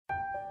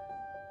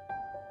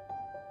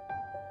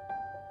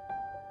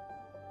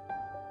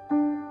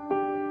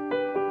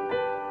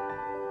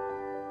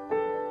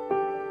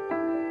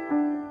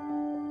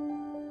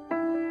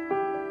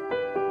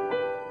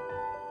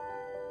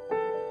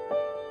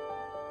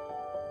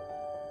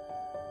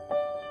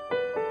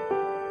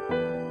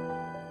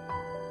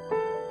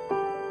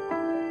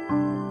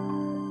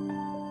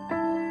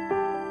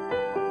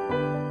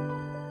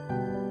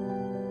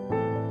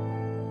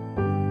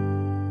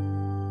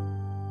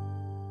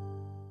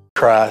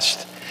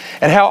Christ.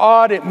 And how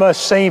odd it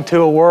must seem to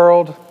a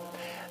world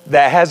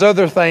that has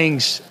other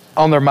things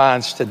on their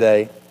minds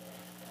today.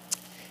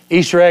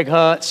 Easter egg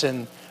hunts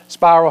and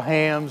spiral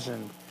hams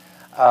and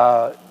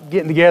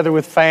getting together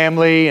with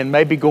family and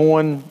maybe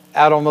going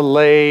out on the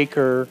lake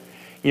or,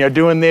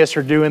 doing this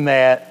or doing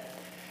that.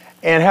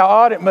 And how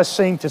odd it must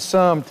seem to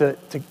some to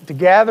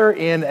gather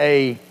in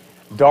a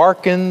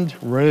darkened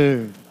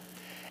room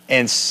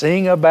and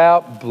sing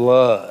about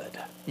blood.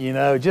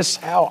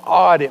 Just how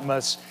odd it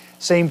must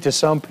seem to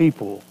some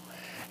people.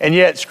 And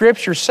yet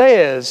Scripture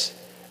says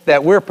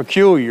that we're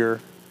peculiar.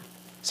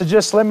 So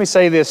just let me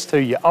say this to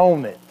you.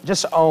 Own it.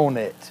 Just own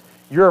it.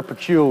 You're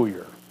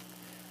peculiar.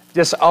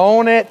 Just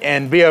own it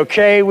and be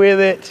okay with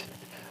it.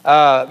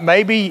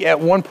 Maybe at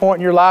one point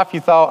in your life you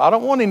thought, I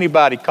don't want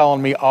anybody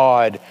calling me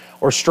odd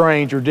or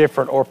strange or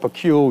different or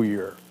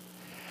peculiar.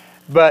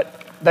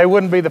 But they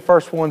wouldn't be the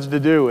first ones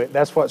to do it.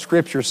 That's what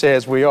Scripture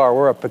says we are.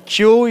 We're a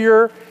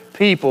peculiar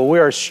people. We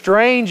are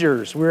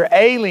strangers. We're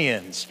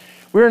aliens.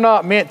 We're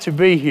not meant to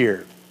be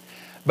here.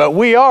 But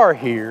we are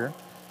here,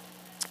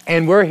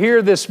 and we're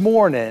here this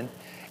morning,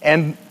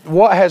 and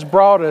what has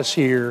brought us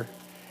here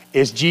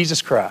is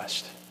Jesus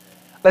Christ.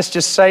 Let's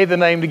just say the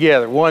name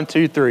together. 1,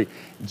 2, 3.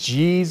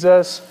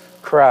 Jesus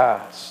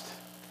Christ.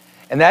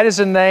 And that is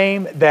a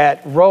name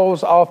that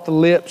rolls off the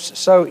lips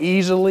so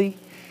easily,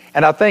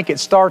 and I think it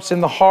starts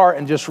in the heart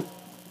and just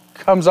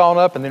comes on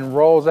up and then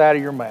rolls out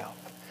of your mouth.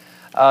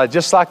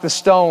 Just like the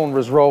stone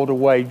was rolled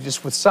away,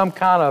 just with some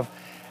kind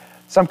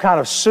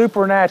of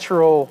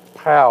supernatural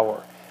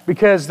power.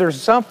 Because there's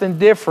something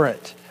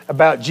different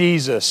about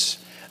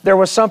Jesus. There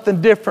was something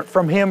different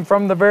about him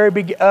from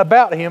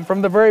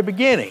the very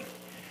beginning.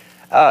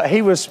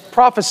 He was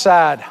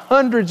prophesied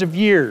hundreds of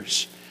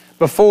years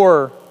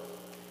before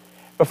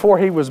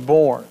he was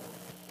born.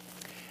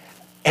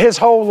 His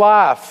whole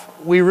life,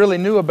 we really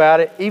knew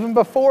about it even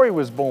before he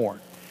was born.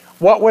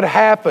 What would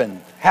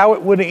happen, how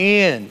it would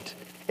end,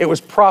 it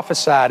was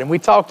prophesied. And we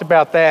talked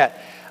about that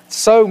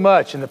so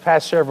much in the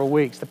past several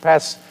weeks, the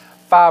past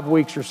 5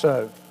 weeks or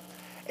so.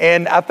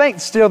 And I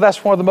think still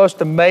that's one of the most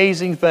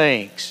amazing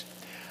things.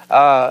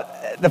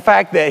 The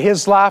fact that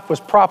his life was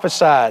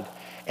prophesied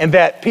and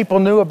that people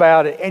knew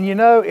about it. And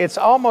it's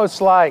almost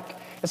like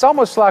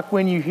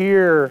when you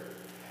hear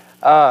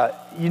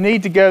you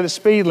need to go the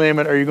speed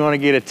limit or you're going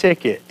to get a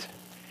ticket.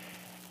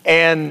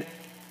 And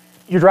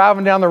you're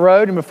driving down the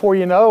road and before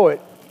you know it,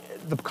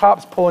 the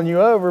cop's pulling you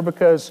over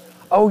because,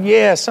 oh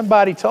yeah,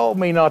 somebody told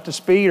me not to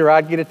speed or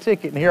I'd get a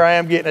ticket, and here I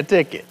am getting a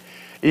ticket.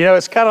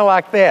 It's kind of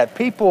like that.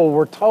 People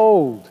were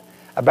told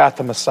about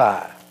the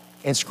Messiah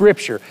in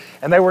Scripture,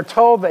 and they were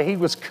told that he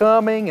was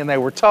coming, and they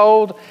were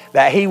told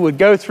that he would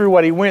go through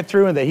what he went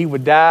through and that he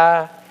would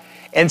die.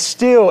 And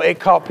still, it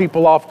caught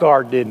people off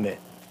guard, didn't it?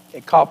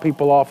 It caught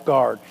people off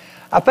guard.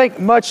 I think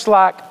much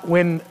like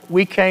when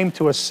we came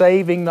to a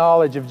saving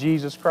knowledge of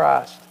Jesus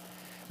Christ,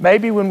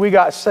 maybe when we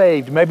got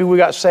saved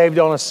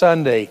on a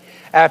Sunday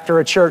after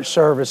a church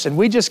service, and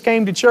we just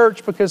came to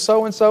church because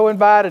so-and-so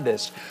invited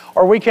us.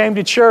 Or we came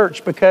to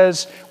church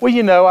because,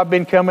 I've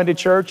been coming to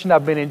church and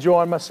I've been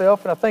enjoying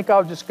myself and I think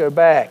I'll just go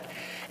back.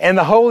 And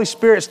the Holy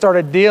Spirit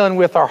started dealing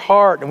with our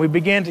heart and we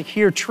began to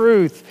hear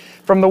truth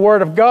from the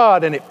Word of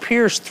God, and it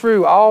pierced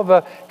through all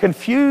the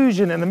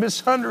confusion and the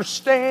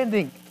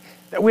misunderstanding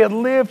that we had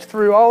lived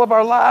through all of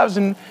our lives.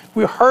 And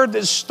we heard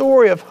this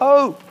story of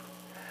hope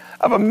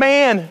of a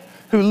man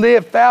who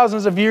lived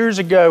thousands of years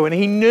ago, and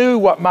he knew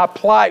what my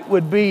plight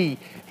would be.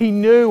 He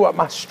knew what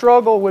my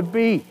struggle would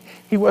be.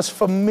 He was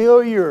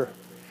familiar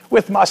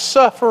with my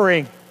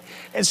suffering.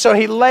 And so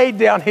he laid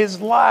down his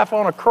life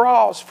on a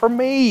cross for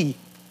me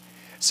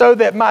so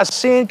that my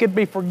sin could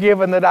be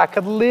forgiven, that I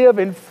could live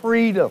in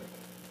freedom,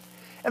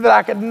 and that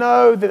I could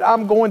know that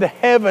I'm going to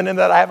heaven and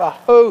that I have a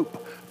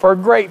hope for a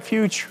great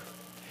future.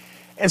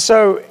 And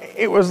so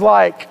it was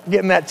like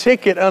getting that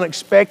ticket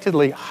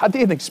unexpectedly. I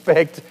didn't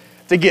expect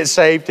to get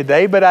saved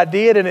today, but I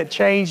did, and it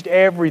changed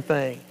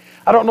everything.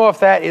 I don't know if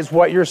that is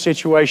what your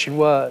situation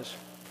was.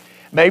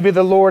 Maybe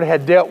the Lord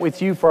had dealt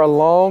with you for a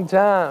long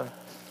time,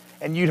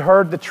 and you'd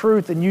heard the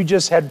truth, and you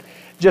had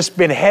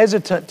been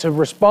hesitant to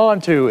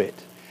respond to it.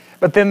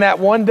 But then that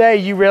one day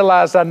you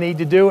realized, I need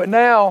to do it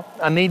now.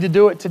 I need to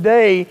do it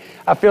today.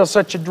 I feel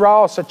such a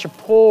draw, such a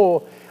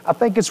pull. I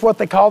think it's what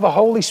they call the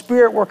Holy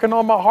Spirit working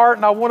on my heart,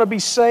 and I want to be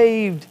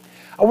saved.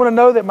 I want to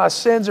know that my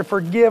sins are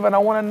forgiven. I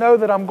want to know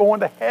that I'm going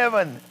to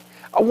heaven.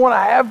 I want to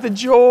have the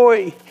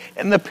joy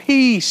and the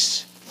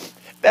peace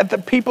that the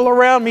people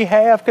around me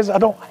have, because I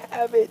don't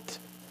have it.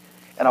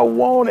 And I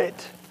want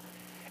it.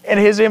 And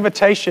his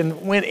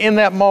invitation, when in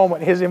that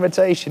moment, his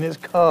invitation is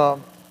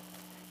come.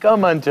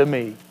 Come unto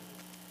me.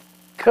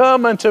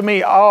 Come unto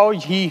me, all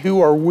ye who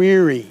are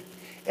weary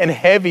and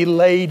heavy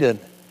laden,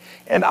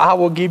 and I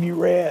will give you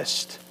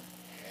rest.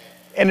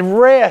 And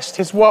rest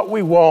is what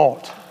we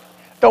want.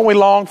 Don't we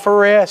long for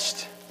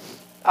rest?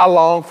 I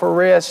long for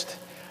rest.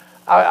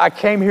 I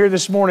came here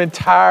this morning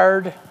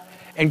tired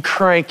and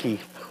cranky.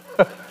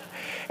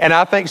 And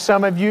I think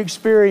some of you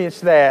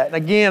experienced that. And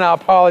again, I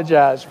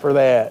apologize for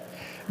that.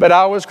 But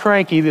I was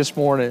cranky this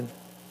morning.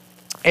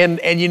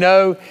 And you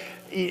know,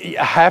 I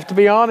have to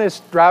be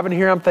honest, driving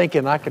here, I'm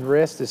thinking I can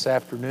rest this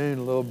afternoon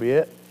a little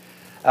bit.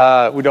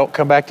 We don't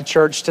come back to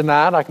church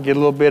tonight. I can get a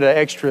little bit of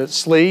extra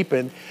sleep.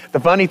 And the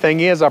funny thing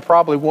is, I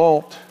probably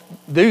won't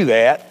do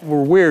that.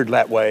 We're weird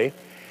that way.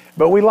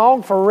 But we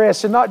long for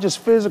rest, and not just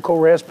physical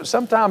rest, but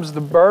sometimes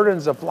the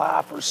burdens of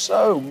life are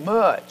so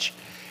much.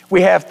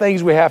 We have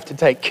things we have to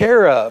take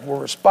care of. We're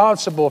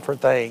responsible for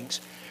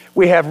things.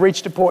 We have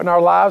reached a point in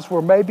our lives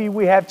where maybe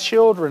we have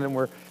children and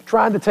we're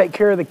trying to take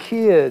care of the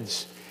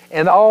kids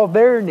and all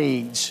their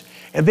needs.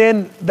 And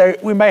then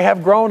we may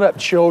have grown-up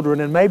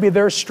children and maybe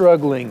they're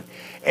struggling.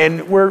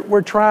 And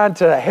we're trying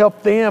to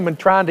help them and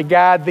trying to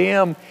guide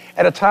them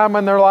at a time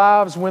in their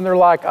lives when they're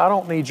like, I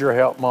don't need your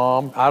help,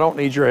 Mom. I don't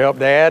need your help,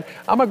 Dad.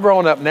 I'm a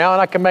grown-up now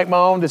and I can make my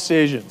own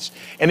decisions.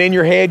 And in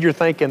your head, you're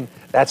thinking,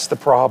 that's the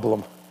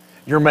problem.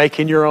 You're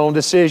making your own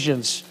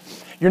decisions.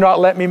 You're not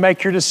letting me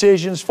make your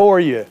decisions for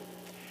you.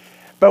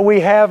 But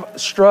we have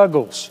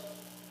struggles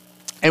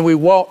and we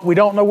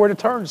don't know where to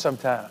turn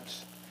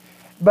sometimes.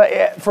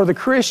 But for the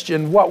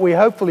Christian, what we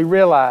hopefully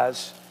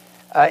realize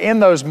in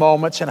those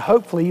moments, and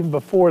hopefully even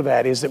before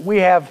that, is that we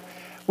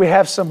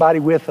have somebody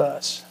with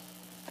us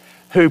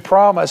who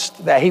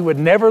promised that He would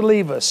never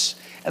leave us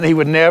and He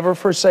would never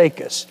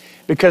forsake us.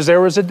 Because there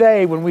was a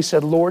day when we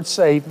said, Lord,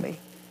 save me.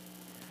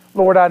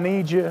 Lord, I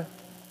need you.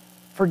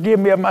 Forgive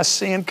me of my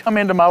sin. Come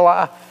into my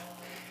life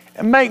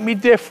and make me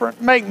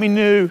different, make me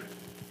new,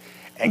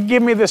 and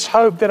give me this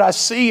hope that I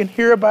see and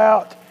hear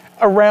about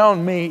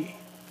around me.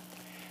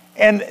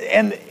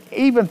 And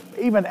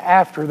even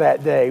after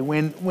that day,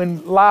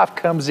 when life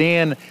comes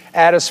in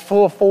at us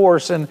full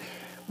force and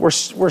we're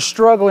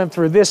struggling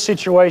through this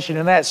situation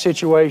and that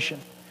situation.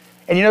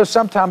 And you know,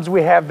 sometimes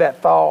we have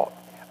that thought,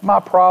 my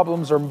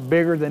problems are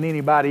bigger than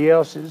anybody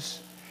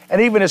else's.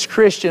 And even as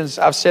Christians,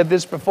 I've said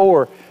this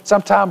before,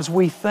 sometimes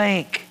we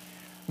think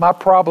my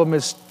problem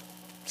is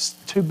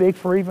too big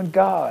for even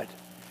God.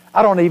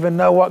 I don't even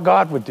know what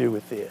God would do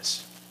with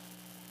this.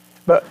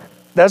 But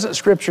doesn't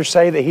Scripture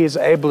say that He is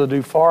able to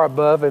do far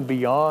above and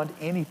beyond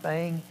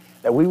anything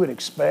that we would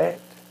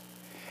expect?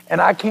 And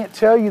I can't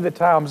tell you the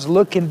times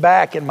looking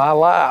back in my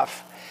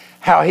life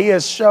how He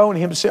has shown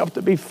Himself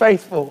to be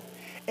faithful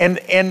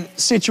in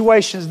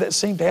situations that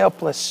seemed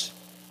helpless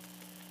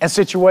and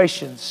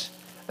situations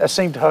that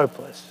seemed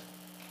hopeless.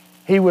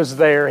 He was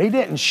there. He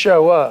didn't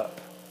show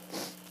up.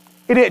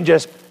 He didn't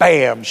just,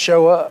 bam,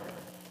 show up.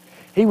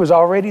 He was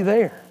already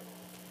there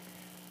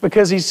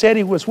because He said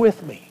He was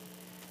with me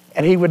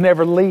and He would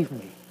never leave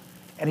me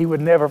and He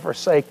would never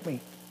forsake me.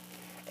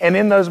 And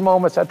in those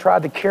moments, I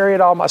tried to carry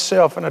it all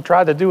myself and I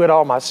tried to do it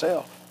all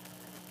myself.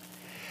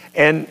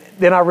 And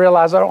then I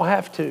realized I don't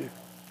have to.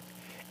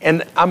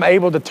 And I'm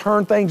able to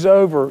turn things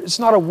over. It's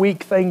not a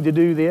weak thing to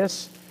do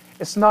this.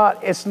 It's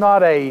not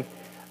a,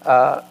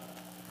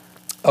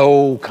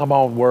 oh, come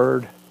on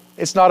word.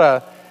 It's not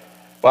a,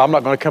 well, I'm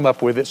not going to come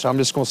up with it, so I'm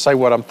just going to say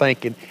what I'm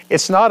thinking.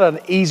 It's not an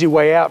easy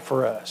way out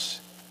for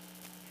us.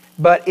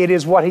 But it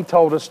is what He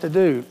told us to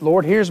do.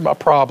 Lord, here's my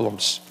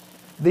problems.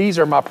 These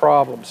are my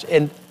problems.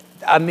 And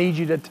I need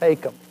you to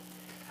take them.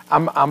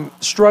 I'm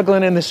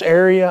struggling in this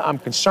area. I'm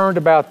concerned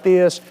about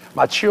this.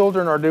 My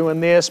children are doing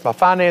this. My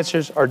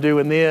finances are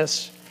doing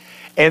this.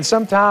 And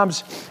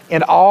sometimes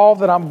in all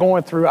that I'm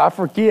going through, I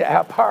forget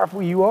how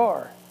powerful you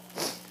are.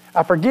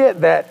 I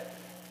forget that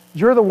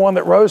you're the one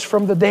that rose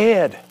from the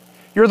dead.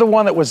 You're the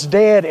one that was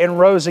dead and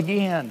rose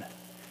again.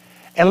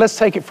 And let's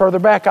take it further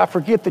back. I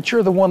forget that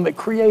you're the one that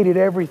created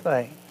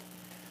everything.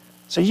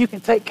 So you can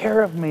take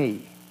care of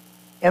me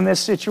in this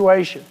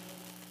situation.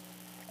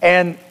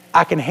 And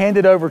I can hand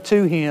it over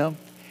to Him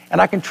and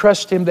I can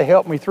trust Him to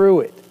help me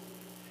through it.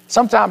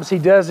 Sometimes He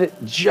does it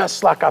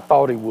just like I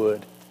thought He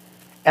would.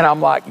 And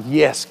I'm like,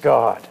 yes,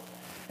 God.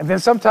 And then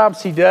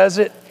sometimes He does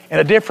it in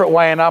a different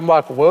way and I'm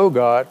like, whoa,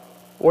 God,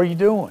 what are you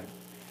doing?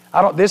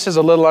 This is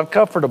a little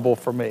uncomfortable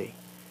for me.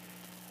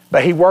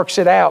 But He works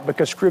it out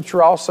because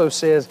Scripture also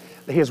says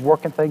that He is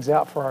working things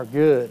out for our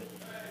good.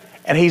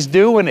 And He's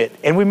doing it.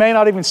 And we may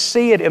not even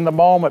see it in the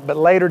moment, but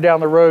later down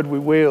the road we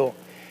will.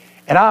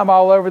 And I'm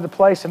all over the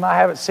place and I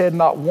haven't said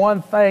not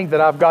one thing that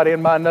I've got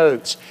in my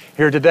notes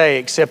here today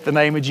except the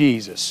name of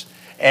Jesus.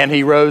 And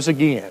He rose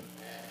again.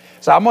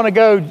 So I'm going to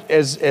go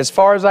as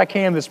far as I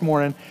can this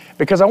morning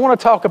because I want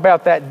to talk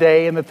about that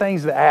day and the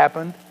things that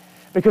happened.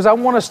 Because I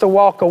want us to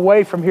walk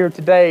away from here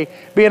today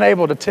being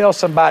able to tell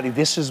somebody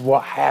this is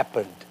what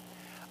happened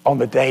on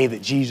the day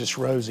that Jesus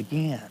rose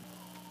again.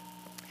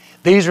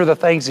 These are the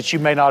things that you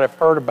may not have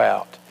heard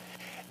about.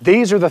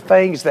 These are the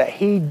things that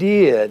He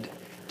did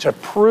to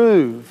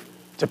prove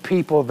to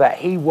people that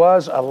He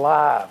was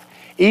alive.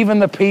 Even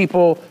the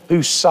people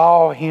who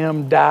saw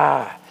Him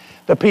die.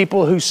 The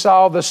people who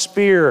saw the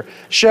spear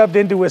shoved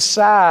into His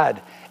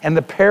side and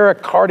the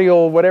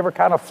pericardial, whatever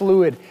kind of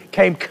fluid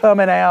came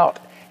coming out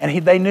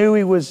and they knew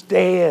He was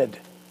dead.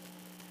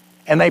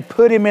 And they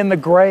put Him in the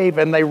grave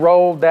and they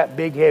rolled that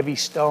big heavy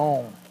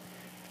stone.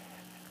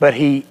 But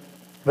he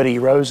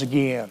rose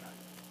again.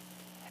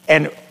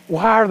 And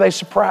why are they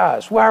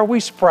surprised? Why are we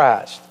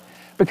surprised?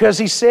 Because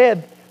He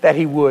said that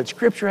He would.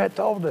 Scripture had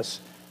told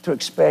us to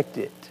expect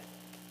it.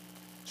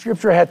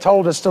 Scripture had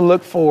told us to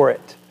look for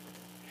it.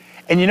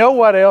 And you know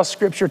what else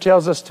Scripture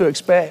tells us to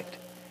expect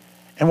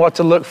and what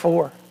to look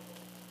for?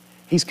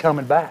 He's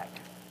coming back.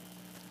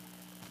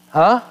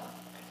 Huh?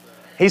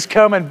 He's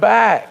coming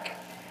back.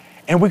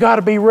 And we got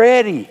to be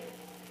ready.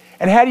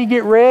 And how do you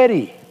get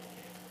ready?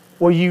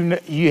 Well,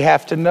 you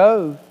have to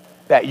know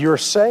that you're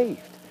saved.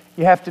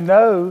 You have to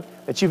know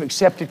that you've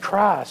accepted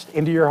Christ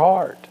into your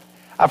heart.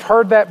 I've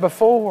heard that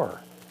before.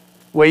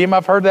 William,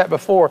 I've heard that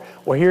before.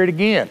 Well, hear it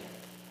again.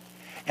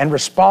 And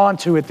respond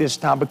to it this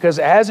time, because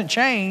it hasn't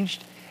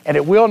changed and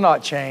it will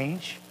not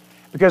change,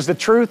 because the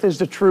truth is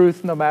the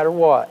truth no matter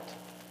what.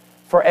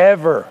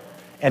 Forever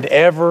and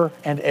ever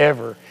and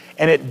ever.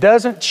 And it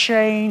doesn't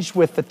change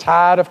with the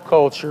tide of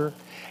culture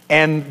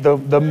and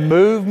the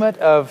movement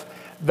of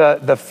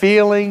the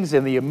feelings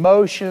and the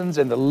emotions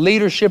and the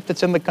leadership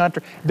that's in the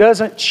country.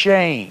 Doesn't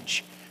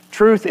change.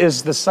 Truth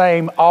is the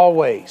same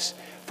always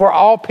for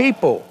all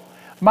people.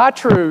 My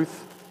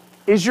truth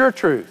is your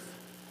truth,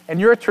 and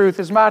your truth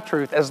is my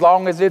truth, as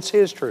long as it's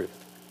His truth.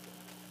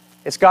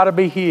 It's got to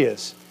be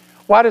His.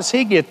 Why does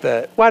He get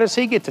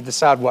to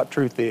decide what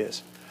truth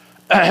is?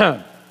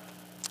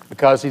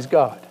 Because He's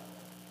God,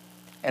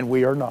 and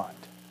we are not.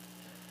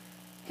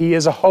 He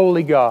is a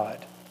holy God,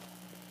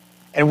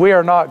 and we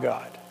are not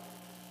God.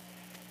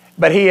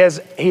 But He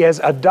has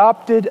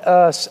adopted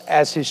us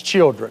as His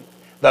children,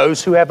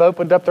 those who have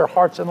opened up their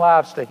hearts and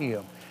lives to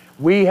Him.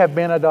 We have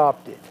been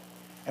adopted,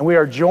 and we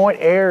are joint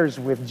heirs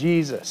with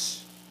Jesus.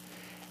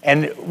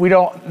 And we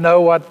don't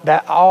know what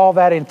all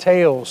that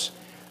entails,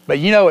 but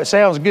you know, it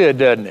sounds good,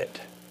 doesn't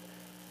it?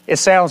 It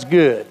sounds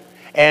good.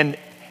 And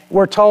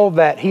we're told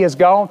that He has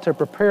gone to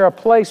prepare a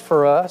place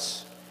for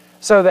us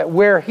so that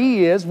where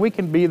He is, we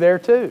can be there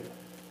too.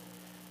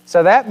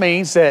 So that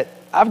means that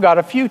I've got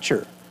a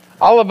future.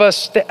 All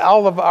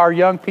of our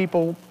young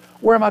people,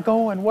 where am I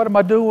going? What am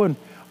I doing?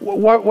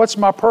 What's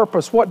my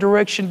purpose? What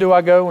direction do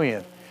I go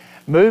in?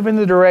 Move in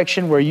the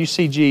direction where you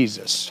see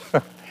Jesus.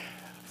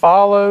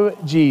 Follow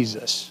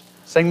Jesus.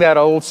 Sing that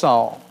old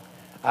song.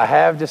 I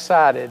have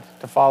decided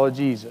to follow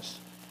Jesus.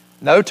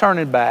 No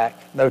turning back,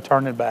 no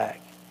turning back.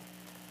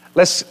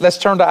 Let's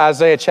turn to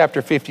Isaiah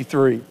chapter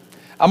 53.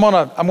 I'm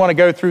gonna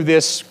go through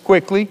this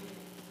quickly.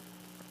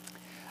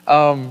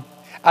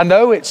 I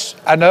know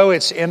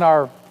it's in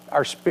our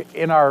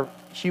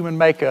human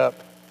makeup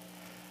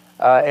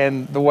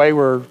and the way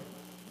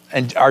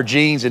and our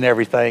genes and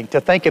everything,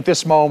 to think at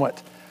this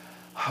moment,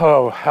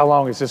 oh, how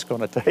long is this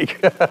going to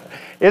take?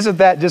 Isn't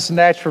that just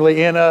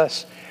naturally in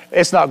us?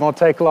 It's not going to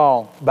take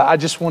long. But I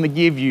just want to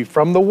give you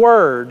from the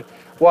Word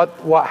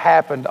what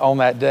happened on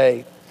that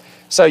day.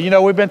 So, you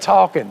know, we've been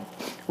talking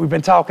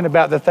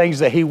about the things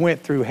that He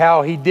went through,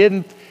 how He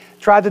didn't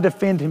try to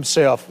defend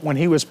Himself when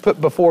He was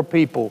put before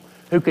people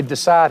who could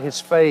decide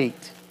His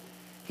fate.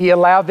 He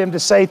allowed them to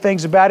say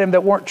things about Him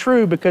that weren't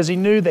true because He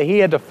knew that He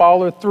had to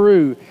follow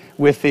through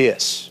with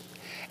this.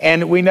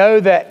 And we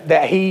know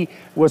that He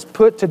was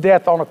put to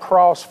death on a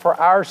cross for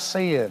our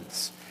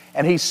sins,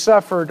 and He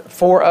suffered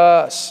for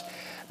us.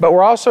 But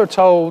we're also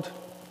told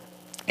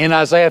in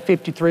Isaiah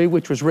 53,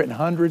 which was written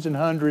hundreds and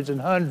hundreds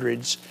and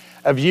hundreds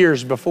of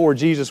years before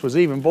Jesus was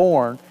even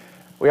born,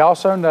 we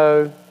also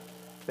know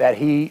that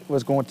He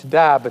was going to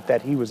die, but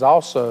that He was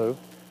also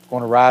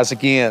going to rise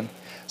again.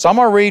 So I'm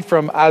going to read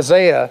from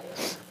Isaiah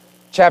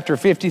chapter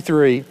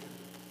 53,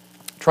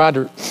 trying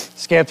to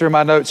scan through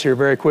my notes here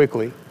very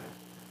quickly.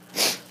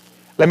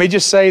 Let me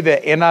just say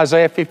that in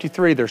Isaiah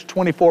 53, there's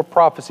 24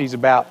 prophecies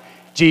about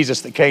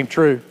Jesus that came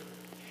true.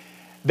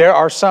 There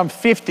are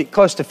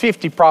close to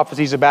 50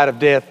 prophecies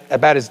about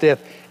His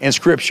death in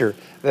Scripture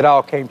that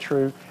all came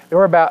true. There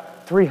were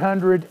about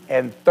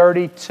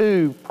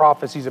 332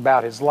 prophecies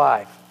about His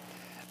life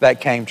that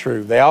came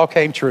true. They all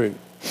came true.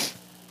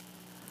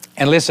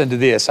 And listen to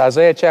this,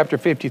 Isaiah chapter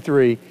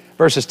 53,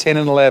 verses 10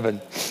 and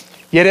 11.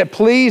 Yet it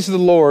pleased the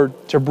Lord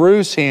to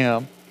bruise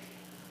Him.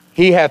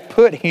 He hath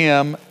put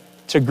Him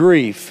to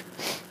grief.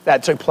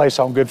 That took place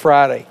on Good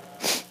Friday.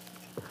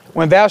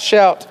 When thou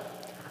shalt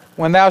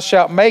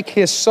make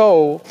His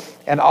soul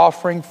an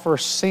offering for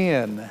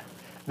sin,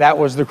 that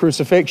was the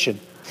crucifixion.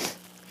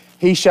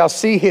 He shall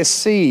see His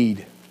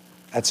seed,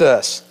 that's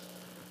us.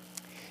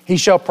 He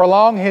shall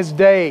prolong His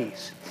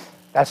days,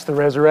 that's the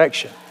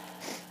resurrection.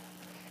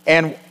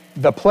 And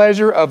the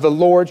pleasure of the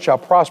Lord shall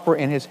prosper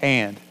in His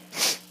hand.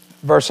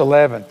 Verse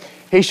 11,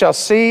 He shall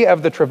see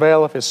of the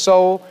travail of His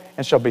soul,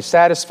 and shall be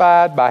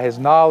satisfied by His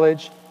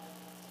knowledge.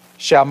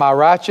 Shall my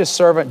righteous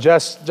servant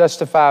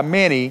justify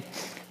many,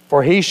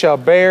 for he shall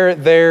bear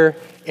their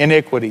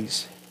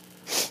iniquities.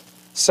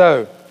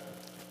 So,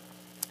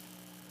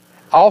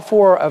 all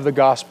four of the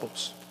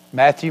Gospels,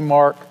 Matthew,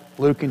 Mark,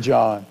 Luke, and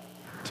John,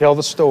 tell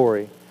the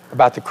story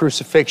about the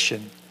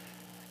crucifixion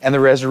and the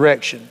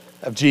resurrection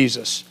of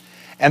Jesus.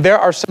 And there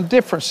are some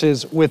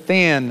differences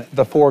within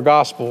the four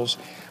Gospels,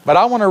 but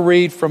I want to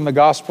read from the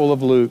Gospel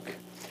of Luke.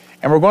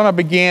 And we're going to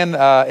begin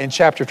in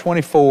chapter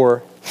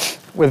 24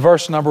 with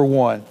verse number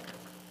 1.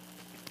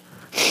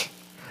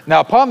 Now,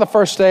 upon the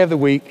first day of the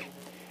week,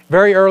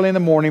 very early in the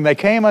morning, they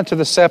came unto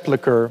the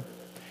sepulchre,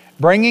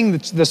 bringing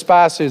the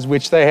spices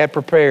which they had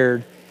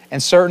prepared,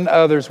 and certain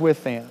others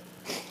with them.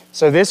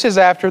 So this is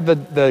after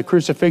the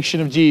crucifixion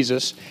of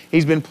Jesus.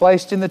 He's been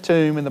placed in the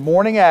tomb. In the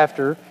morning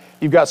after,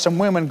 you've got some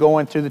women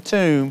going to the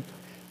tomb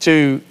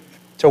to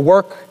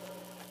work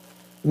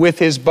with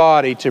his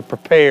body, to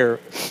prepare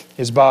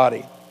his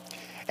body.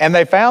 And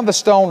they found the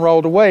stone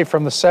rolled away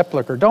from the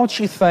sepulcher. Don't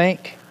you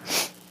think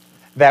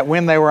that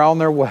when they were on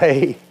their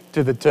way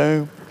to the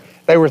tomb,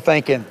 they were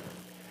thinking,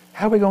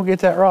 how are we going to get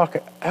that rock?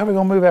 How are we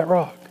going to move that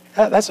rock?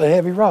 That's a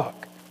heavy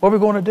rock. What are we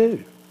going to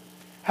do?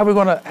 How are we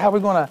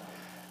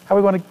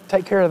going to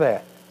take care of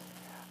that?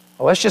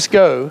 Well, let's just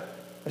go.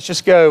 Let's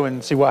just go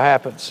and see what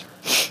happens.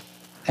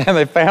 And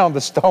they found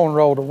the stone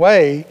rolled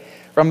away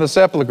from the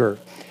sepulcher.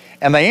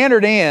 And they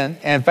entered in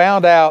and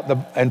found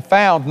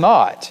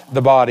not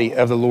the body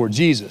of the Lord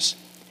Jesus.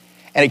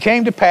 And it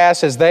came to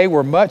pass, as they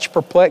were much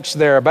perplexed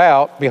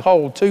thereabout,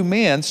 behold, two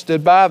men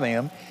stood by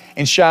them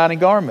in shining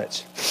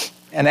garments.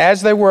 And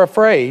as they were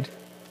afraid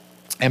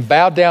and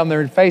bowed down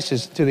their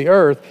faces to the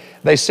earth,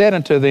 they said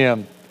unto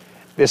them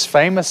this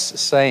famous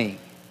saying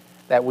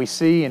that we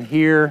see and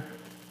hear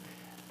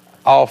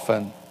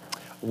often: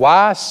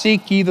 why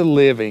seek ye the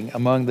living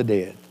among the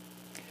dead?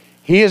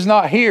 He is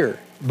not here,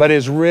 but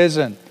is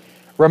risen.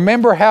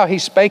 Remember how he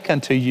spake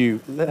unto you.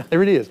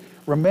 There it is.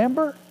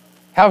 Remember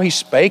how he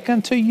spake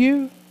unto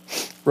you.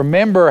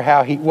 Remember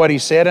what he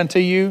said unto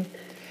you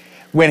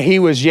when he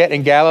was yet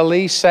in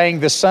Galilee, saying,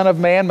 the Son of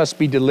Man must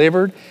be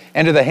delivered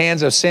into the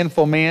hands of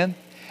sinful men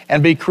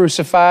and be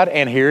crucified.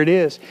 And here it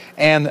is.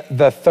 And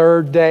the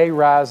third day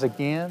rise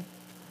again.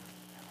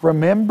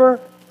 Remember,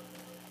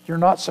 you're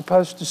not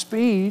supposed to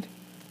speed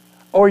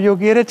or you'll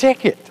get a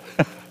ticket.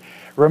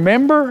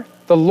 Remember,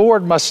 the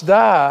Lord must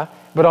die,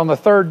 but on the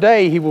third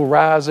day he will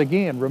rise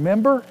again.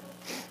 Remember?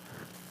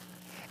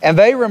 And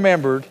they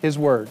remembered his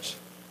words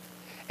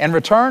and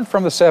returned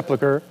from the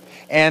sepulchre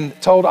and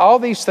told all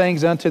these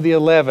things unto the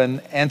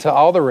 11 and to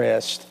all the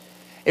rest.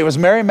 It was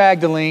Mary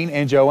Magdalene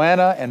and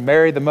Joanna and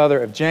Mary the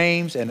mother of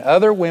James and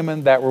other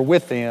women that were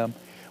with them,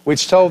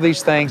 which told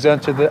these things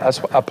unto the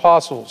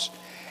apostles.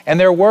 And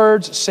their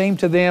words seemed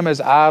to them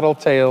as idle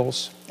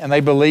tales, and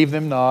they believed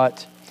them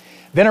not.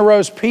 Then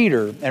arose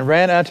Peter and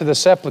ran unto the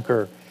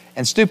sepulchre,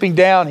 and stooping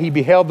down, he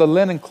beheld the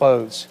linen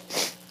clothes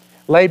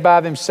laid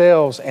by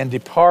themselves, and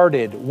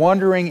departed,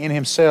 wondering in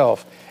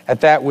himself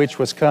at that which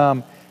was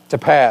come to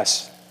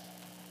pass.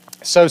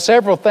 So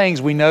several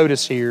things we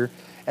notice here,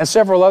 and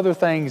several other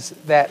things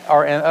that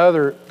are in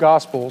other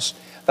Gospels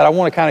that I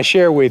want to kind of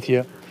share with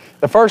you.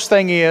 The first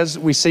thing is,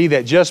 we see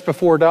that just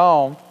before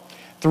dawn,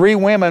 3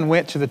 women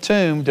went to the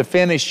tomb to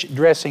finish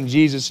dressing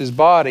Jesus'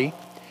 body.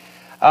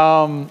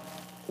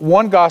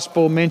 One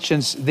gospel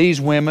mentions these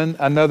women,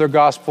 another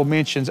gospel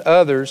mentions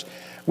others,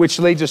 which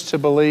leads us to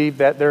believe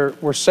that there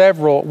were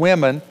several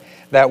women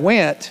that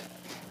went.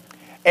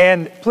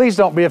 And please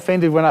don't be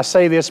offended when I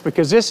say this,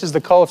 because this is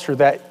the culture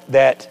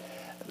that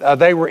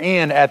they were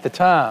in at the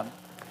time.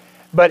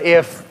 But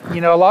if, a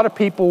lot of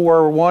people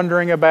were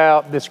wondering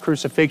about this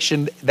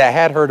crucifixion, that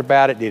had heard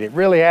about it, did it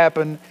really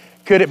happen?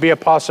 Could it be a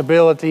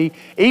possibility?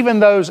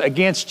 Even those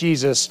against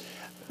Jesus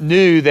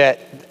knew that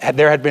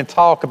there had been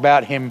talk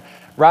about him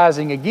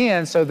rising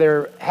again, so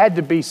there had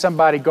to be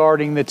somebody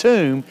guarding the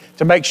tomb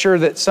to make sure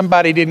that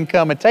somebody didn't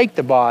come and take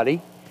the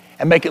body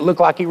and make it look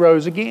like he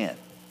rose again.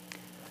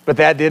 But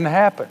that didn't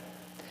happen.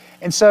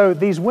 And so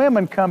these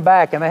women come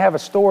back and they have a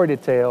story to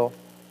tell.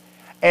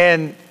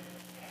 And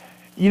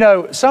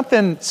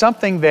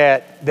something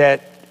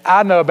that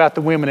I know about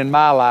the women in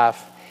my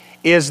life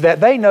is that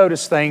they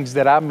notice things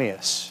that I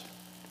miss.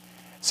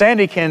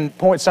 Sandy can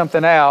point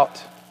something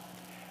out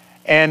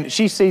and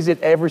she sees it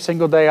every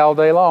single day, all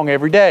day long,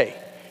 every day.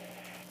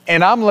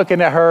 And I'm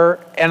looking at her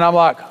and I'm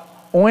like,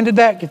 when did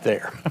that get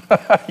there?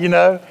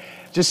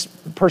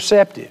 Just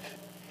perceptive.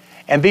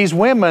 And these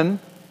women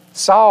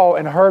saw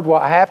and heard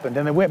what happened,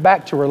 and they went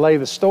back to relay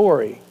the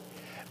story.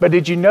 But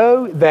did you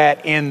know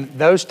that in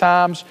those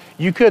times,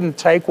 you couldn't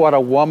take what a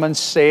woman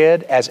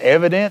said as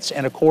evidence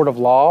in a court of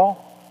law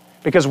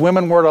because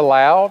women weren't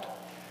allowed?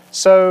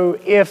 So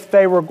if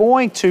they were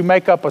going to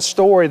make up a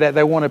story that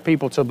they wanted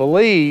people to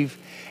believe,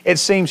 it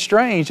seems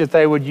strange that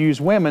they would use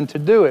women to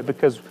do it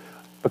because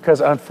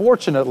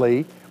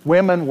unfortunately,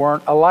 women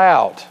weren't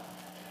allowed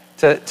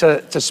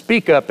to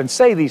speak up and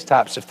say these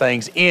types of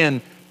things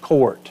in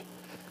court.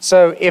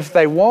 So if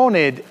they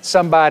wanted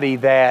somebody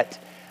that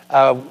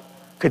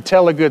could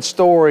tell a good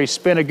story,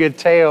 spin a good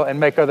tale, and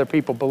make other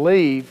people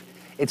believe,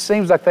 it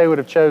seems like they would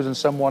have chosen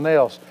someone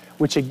else,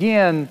 which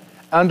again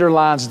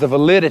underlines the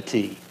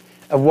validity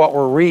of what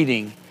we're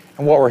reading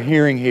and what we're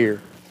hearing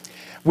here.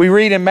 We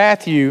read in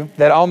Matthew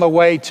that on the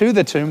way to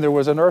the tomb there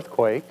was an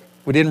earthquake.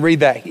 We didn't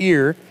read that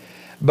here,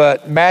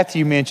 but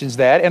Matthew mentions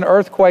that. And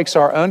earthquakes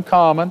are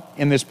uncommon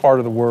in this part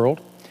of the world.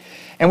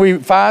 And we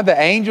find the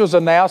angels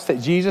announced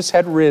that Jesus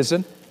had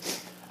risen,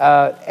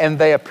 and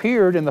they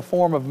appeared in the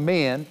form of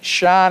men,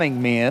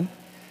 shining men.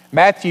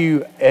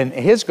 Matthew in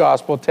his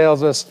gospel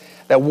tells us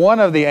that one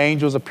of the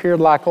angels appeared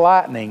like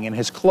lightning, and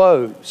his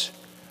clothes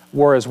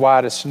were as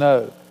white as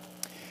snow.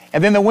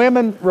 And then the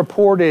women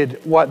reported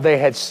what they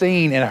had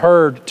seen and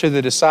heard to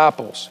the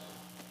disciples.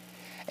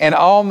 And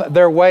on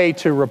their way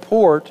to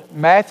report,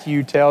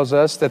 Matthew tells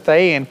us that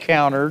they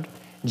encountered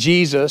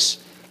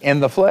Jesus in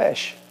the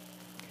flesh.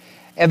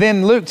 And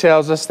then Luke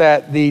tells us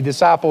that the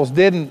disciples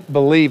didn't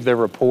believe the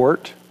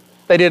report.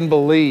 They didn't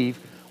believe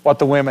what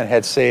the women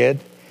had said.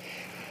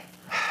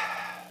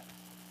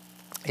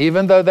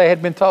 Even though they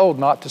had been told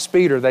not to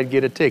speed or they'd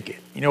get a ticket.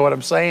 You know what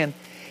I'm saying?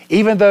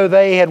 Even though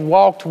they had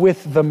walked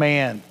with the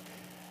man,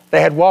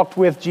 they had walked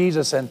with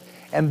Jesus, and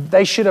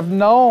they should have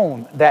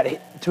known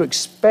that to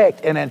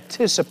expect and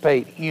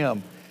anticipate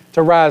him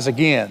to rise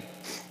again.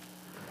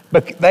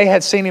 But they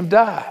had seen him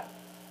die.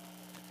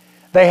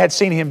 They had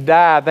seen him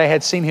die. They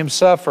had seen him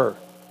suffer.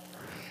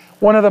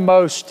 One of the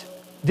most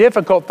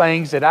difficult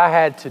things that I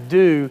had to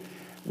do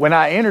when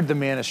I entered the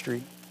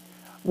ministry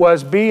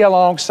was be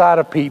alongside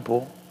of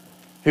people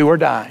who were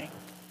dying.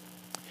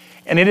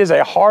 And it is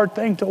a hard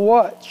thing to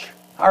watch.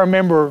 I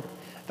remember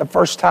the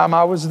first time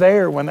I was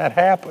there when that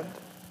happened.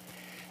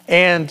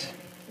 And,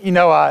 you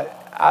know,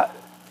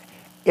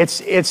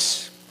 it's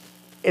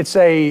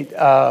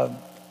a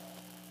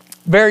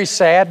very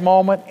sad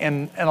moment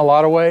in a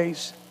lot of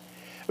ways.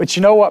 But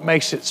you know what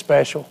makes it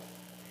special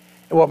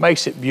and what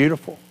makes it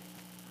beautiful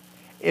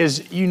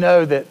is you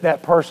know that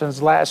that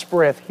person's last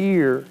breath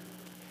here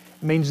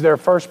means their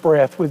first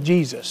breath with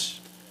Jesus.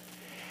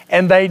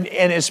 And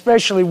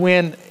especially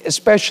when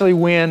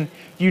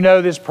you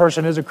know this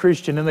person is a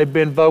Christian and they've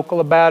been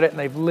vocal about it and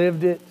they've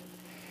lived it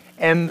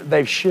and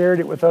they've shared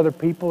it with other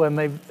people and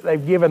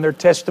they've given their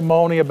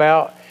testimony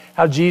about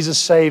how Jesus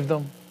saved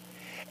them.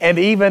 And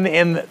even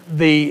in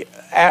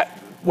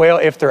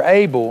if they're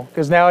able,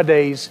 because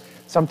nowadays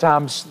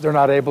sometimes they're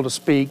not able to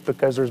speak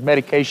because there's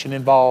medication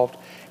involved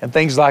and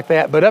things like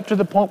that. But up to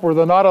the point where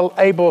they're not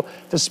able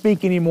to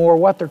speak anymore,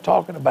 what they're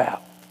talking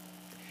about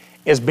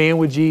is being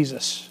with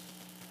Jesus.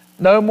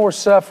 No more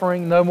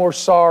suffering, no more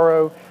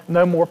sorrow,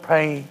 no more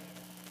pain.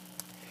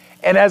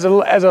 And as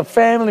a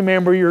family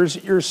member,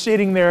 you're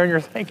sitting there and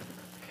you're thinking,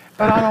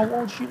 but I don't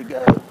want you to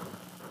go.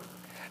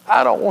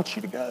 I don't want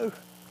you to go.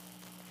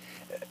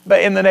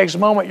 But in the next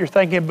moment, you're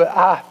thinking, but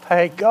I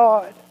thank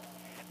God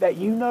that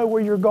you know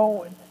where you're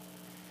going.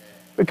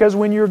 Because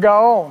when you're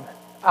gone,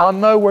 I'll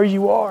know where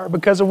you are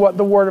because of what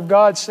the Word of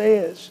God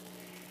says.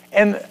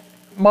 And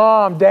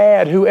Mom,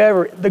 Dad,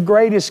 whoever, the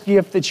greatest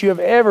gift that you have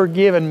ever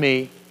given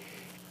me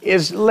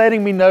is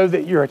letting me know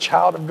that you're a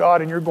child of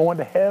God and you're going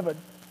to heaven.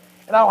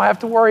 And I don't have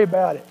to worry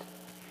about it.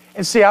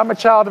 And see, I'm a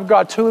child of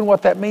God too, and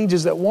what that means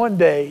is that one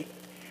day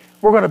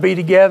we're going to be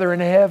together in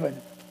heaven.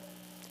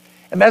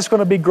 And that's going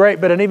to be great,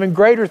 but an even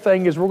greater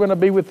thing is we're going to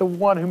be with the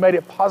one who made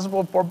it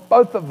possible for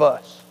both of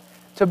us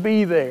to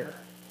be there.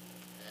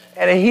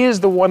 And He is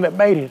the one that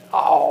made it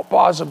all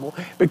possible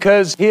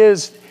because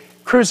His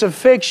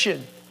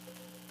crucifixion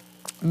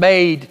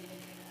made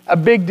a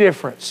big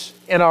difference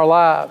in our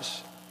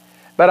lives.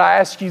 But I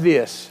ask you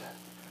this,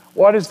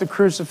 what is the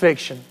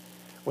crucifixion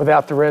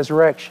without the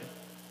resurrection?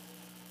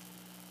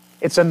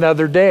 It's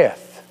another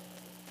death.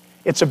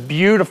 It's a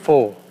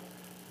beautiful,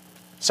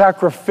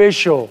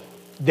 sacrificial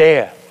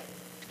death.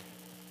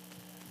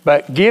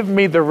 But give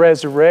me the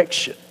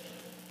resurrection,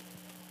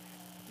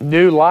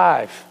 new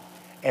life,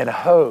 and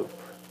hope.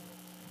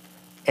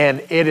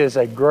 And it is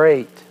a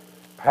great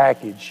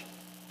package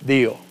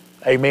deal.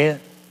 Amen.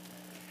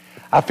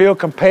 I feel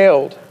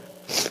compelled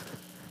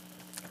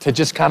to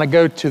just kind of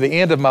go to the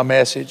end of my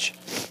message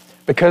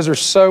because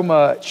there's so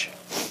much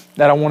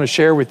that I want to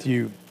share with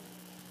you.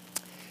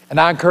 And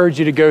I encourage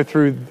you to go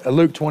through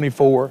Luke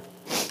 24.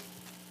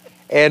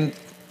 And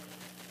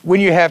when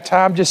you have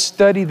time, just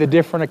study the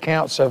different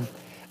accounts of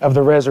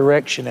the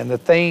resurrection and the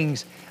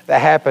things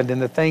that happened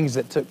and the things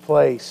that took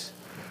place.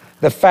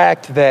 The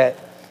fact that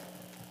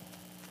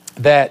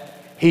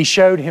He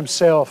showed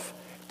Himself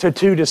to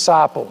two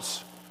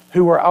disciples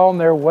who were on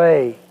their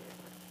way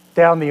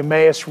down the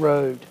Emmaus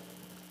Road.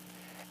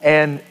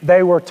 And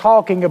they were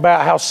talking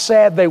about how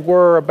sad they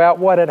were about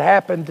what had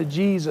happened to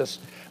Jesus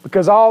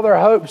because all their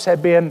hopes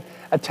had been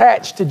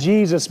attached to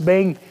Jesus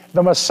being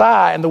the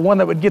Messiah and the one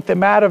that would get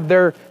them out of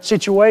their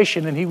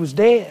situation, and He was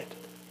dead.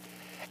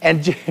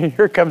 And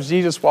here comes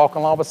Jesus walking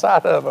along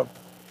beside of them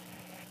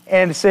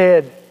and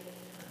said,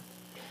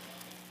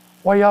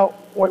 what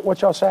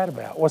y'all sad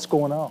about? What's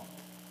going on?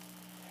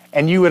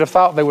 And you would have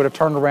thought they would have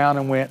turned around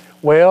and went,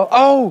 well,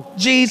 oh,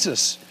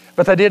 Jesus.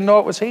 But they didn't know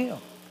it was Him.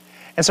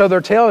 And so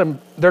they're telling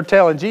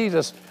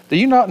Jesus, do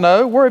you not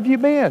know? Where have you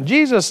been?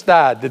 Jesus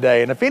died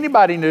today. And if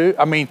anybody knew,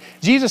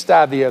 Jesus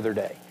died the other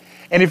day.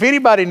 And if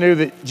anybody knew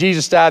that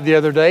Jesus died the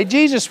other day,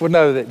 Jesus would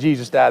know that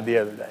Jesus died the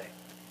other day.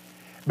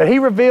 But He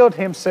revealed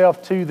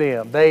Himself to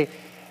them.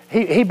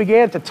 He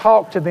began to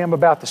talk to them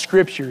about the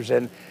Scriptures.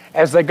 And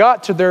as they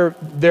got to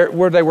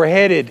where they were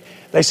headed,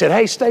 they said,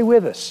 hey, stay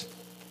with us.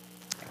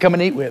 Come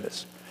and eat with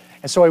us.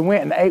 And so He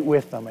went and ate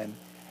with them.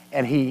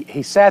 And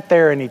he sat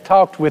there and He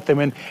talked with them.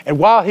 And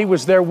while He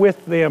was there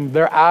with them,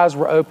 their eyes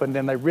were opened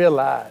and they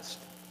realized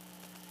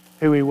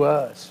who He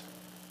was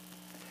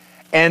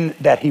and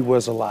that He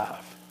was alive.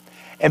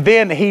 And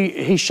then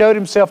he showed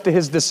himself to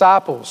his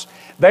disciples.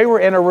 They were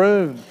in a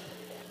room,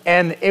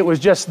 and it was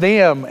just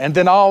them. And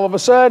then all of a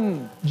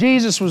sudden,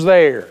 Jesus was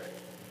there.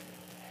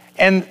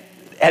 And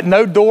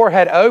no door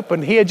had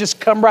opened. He had just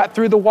come right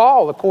through the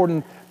wall,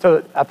 according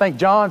to, I think,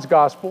 John's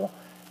gospel.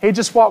 He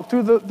just walked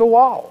through the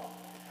wall,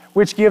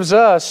 which gives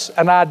us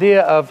an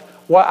idea of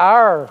what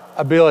our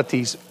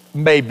abilities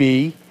may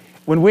be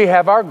when we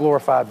have our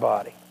glorified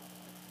body.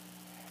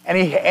 And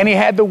he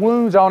had the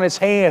wounds on his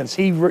hands.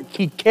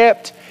 He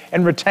kept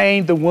and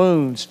retained the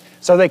wounds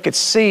so they could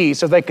see,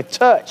 so they could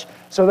touch,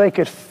 so they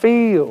could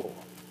feel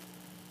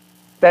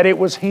that it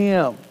was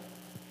him.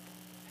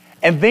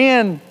 And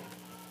then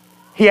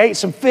he ate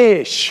some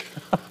fish.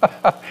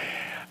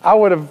 I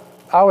would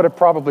have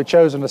probably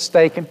chosen a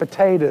steak and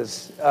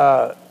potatoes,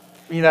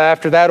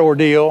 after that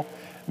ordeal.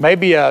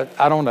 Maybe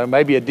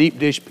maybe a deep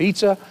dish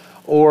pizza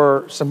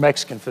or some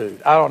Mexican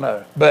food. I don't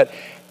know. But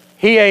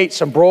he ate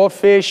some broiled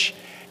fish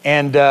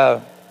and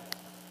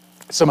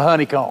some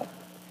honeycomb.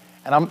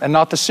 And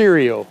not the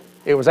cereal.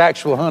 It was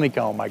actual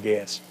honeycomb, I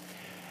guess.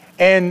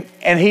 And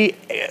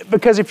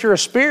because if you're a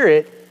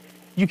spirit,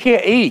 you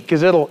can't eat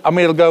because it'll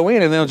go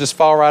in and then it'll just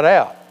fall right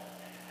out.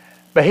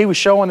 But he was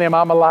showing them,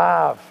 I'm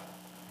alive.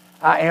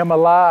 I am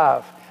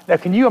alive. Now,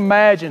 can you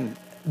imagine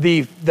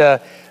the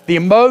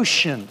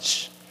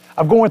emotions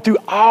of going through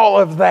all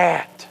of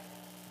that?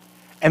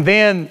 And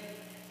then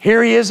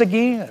here he is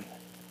again.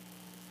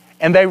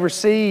 And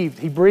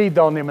he breathed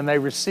on them and they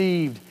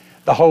received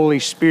the Holy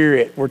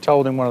Spirit, we're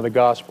told in one of the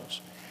Gospels.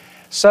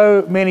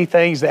 So many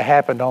things that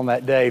happened on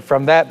that day,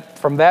 from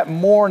that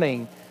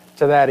morning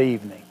to that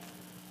evening.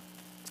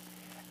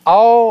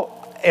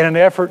 All in an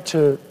effort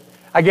to,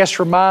 I guess,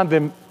 remind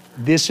them,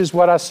 this is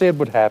what I said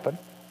would happen.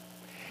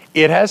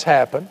 It has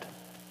happened.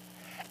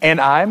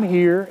 And I'm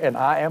here and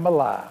I am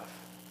alive.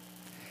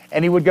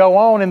 And he would go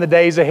on in the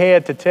days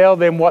ahead to tell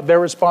them what their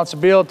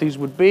responsibilities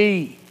would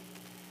be.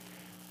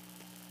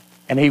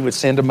 And he would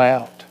send them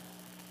out.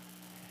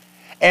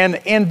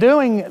 And in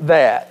doing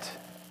that,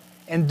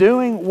 in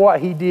doing what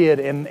he did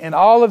in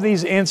all of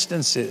these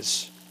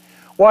instances,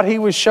 what he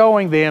was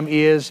showing them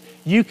is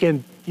you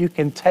can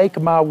take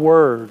my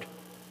word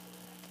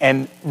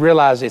and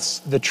realize it's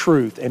the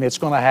truth and it's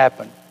going to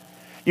happen.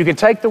 You can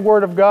take the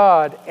word of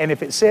God, and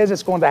if it says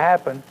it's going to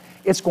happen,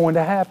 it's going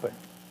to happen.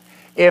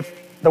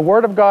 If the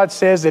word of God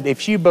says that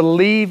if you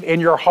believe in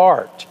your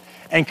heart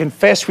and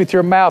confess with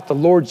your mouth the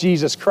Lord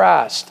Jesus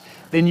Christ,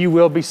 then you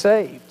will be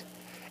saved.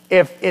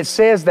 If it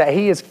says that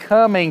he is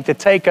coming to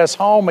take us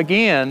home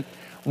again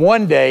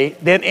one day,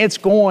 then it's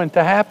going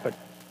to happen.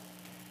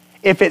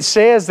 If it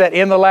says that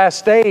in the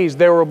last days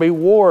there will be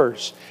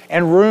wars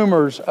and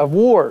rumors of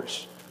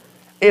wars,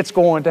 it's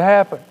going to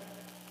happen.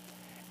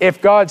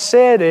 If God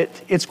said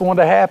it, it's going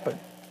to happen.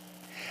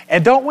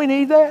 And don't we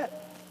need that?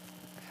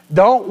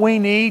 Don't we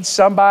need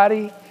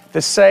somebody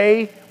to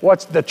say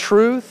what's the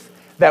truth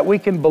that we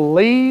can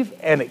believe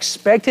and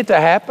expect it to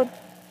happen?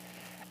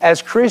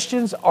 As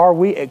Christians, are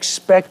we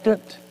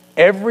expectant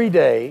every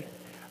day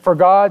for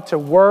God to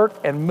work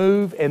and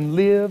move and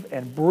live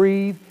and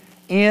breathe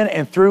in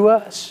and through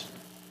us?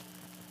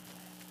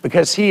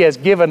 Because he has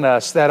given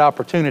us that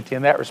opportunity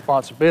and that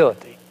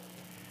responsibility.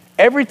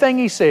 Everything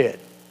he said,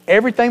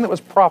 everything that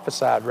was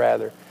prophesied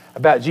rather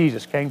about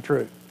Jesus came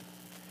true.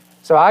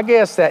 So I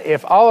guess that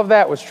if all of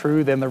that was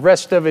true, then the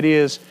rest of it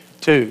is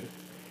too.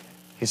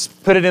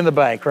 Just put it in the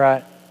bank,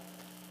 right?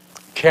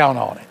 Count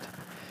on it.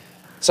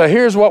 So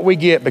here's what we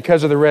get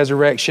because of the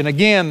resurrection.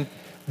 Again,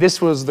 this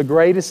was the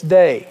greatest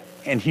day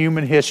in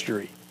human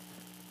history.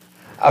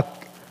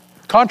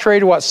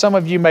 Contrary to what some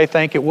of you may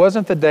think, it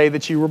wasn't the day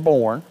that you were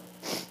born.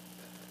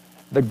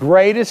 The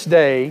greatest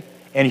day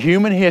in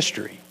human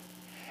history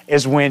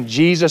is when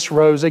Jesus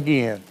rose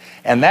again.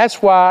 And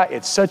that's why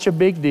it's such a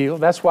big deal.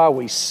 That's why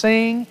we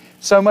sing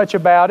so much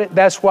about it.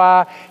 That's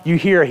why you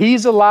hear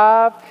he's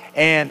alive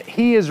and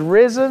he is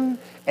risen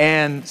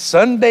and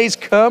Sunday's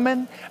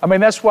coming.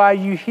 That's why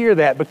you hear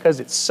that, because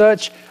it's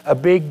such a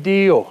big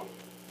deal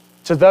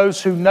to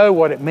those who know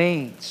what it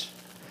means.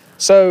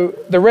 So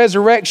the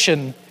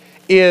resurrection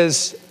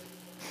is,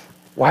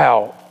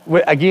 wow.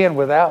 Again,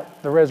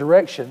 without the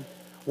resurrection,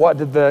 what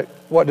did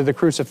the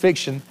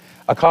crucifixion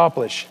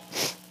accomplish?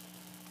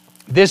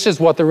 This is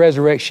what the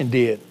resurrection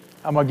did.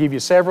 I'm going to give you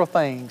several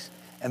things,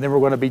 and then we're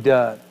going to be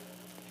done.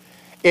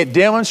 It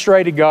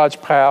demonstrated God's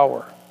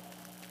power.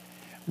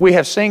 We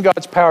have seen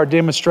God's power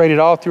demonstrated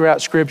all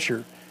throughout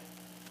Scripture.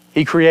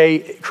 He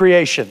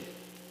creation,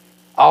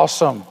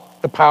 awesome,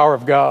 the power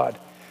of God.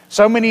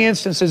 So many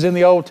instances in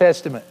the Old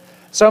Testament,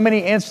 so many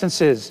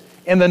instances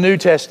in the New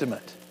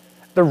Testament.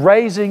 The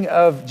raising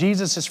of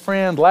Jesus'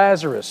 friend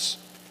Lazarus,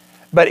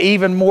 but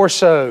even more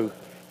so,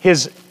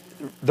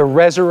 the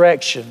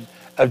resurrection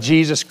of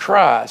Jesus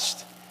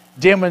Christ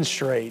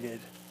demonstrated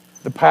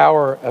the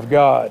power of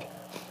God.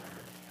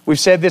 We've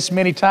said this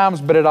many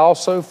times, but it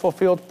also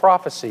fulfilled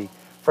prophecy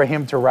for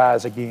him to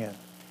rise again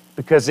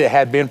because it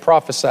had been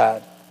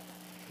prophesied.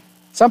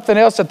 Something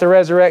else that the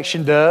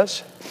resurrection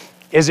does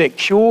is it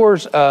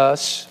cures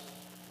us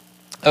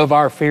of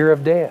our fear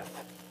of death.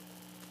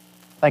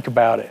 Think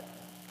about it.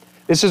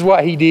 This is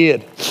what he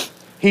did.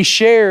 He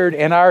shared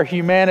in our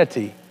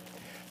humanity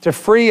to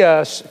free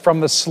us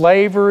from the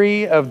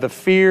slavery of the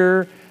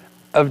fear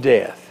of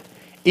death.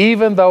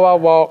 Even though I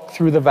walk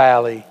through the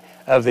valley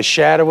of the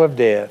shadow of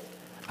death,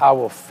 I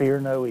will fear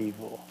no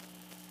evil,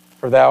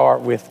 for thou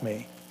art with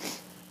me.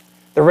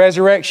 The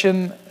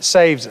resurrection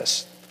saves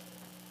us.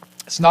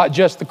 It's not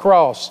just the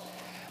cross.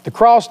 The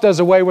cross does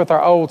away with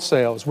our old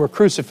selves. We're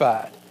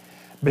crucified.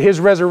 But his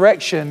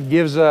resurrection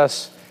gives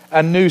us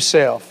a new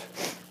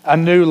self, a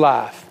new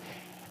life.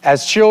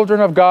 As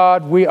children of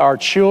God, we are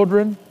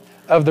children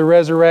of the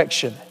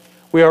resurrection.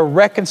 We are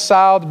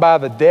reconciled by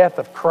the death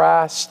of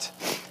Christ,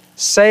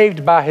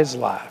 saved by his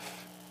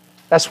life.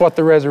 That's what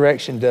the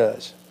resurrection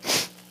does.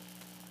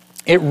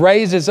 It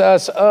raises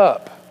us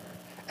up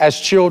as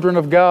children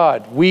of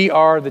God. We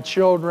are the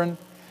children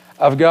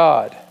of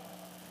God.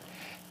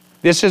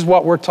 This is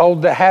what we're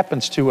told that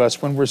happens to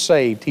us when we're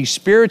saved. He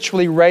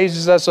spiritually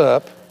raises us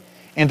up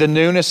into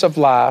newness of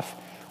life.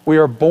 We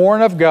are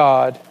born of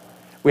God.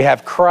 We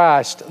have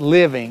Christ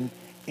living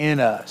in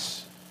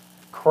us.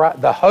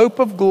 The hope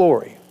of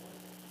glory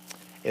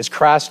is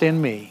Christ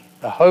in me.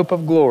 The hope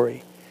of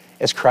glory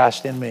is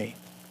Christ in me.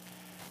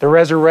 The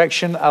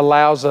resurrection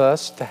allows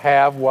us to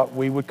have what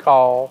we would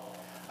call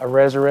a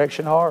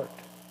resurrection heart.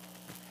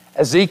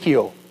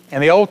 Ezekiel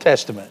in the Old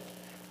Testament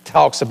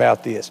talks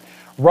about this.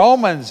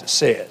 Romans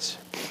says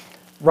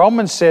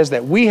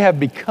that we have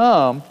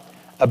become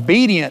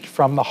obedient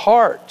from the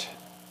heart.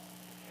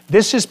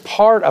 This is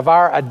part of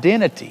our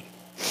identity.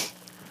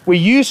 We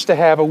used to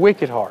have a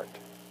wicked heart,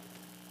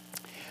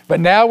 but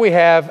now we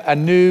have a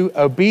new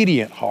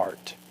obedient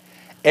heart.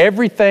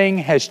 Everything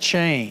has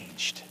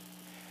changed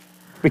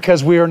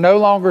because we are no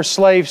longer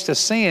slaves to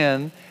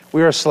sin,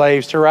 we are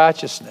slaves to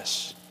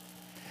righteousness.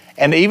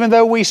 And even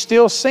though we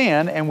still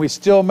sin and we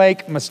still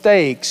make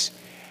mistakes,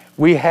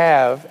 we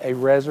have a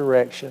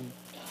resurrection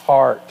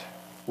heart.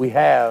 We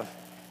have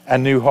a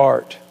new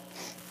heart.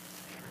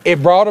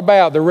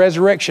 The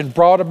resurrection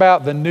brought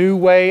about the new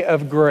way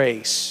of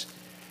grace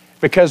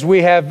because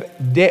we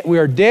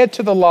are dead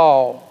to the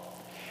law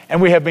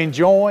and we have been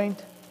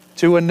joined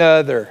to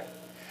another.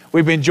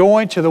 We've been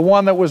joined to the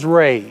one that was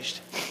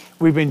raised.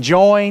 We've been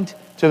joined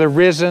to the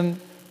risen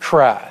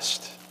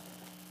Christ.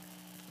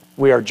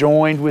 We are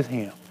joined with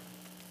him.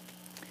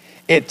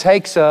 It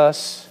takes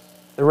us,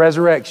 the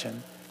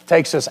resurrection,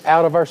 takes us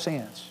out of our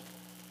sins.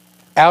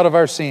 Out of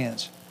our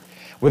sins.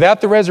 Without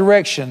the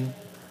resurrection,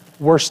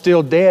 we're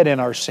still dead in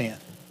our sin,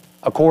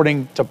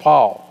 according to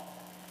Paul.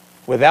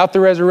 Without the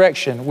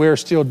resurrection, we're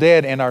still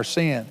dead in our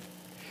sin.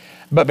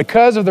 But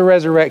because of the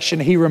resurrection,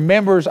 he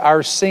remembers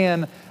our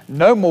sin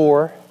no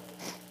more.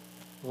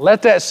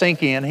 Let that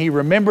sink in. He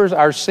remembers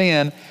our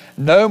sin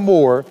no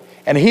more,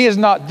 and he is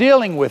not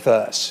dealing with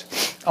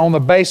us on the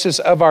basis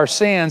of our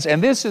sins.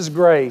 And this is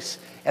grace,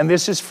 and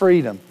this is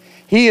freedom.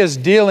 He is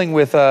dealing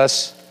with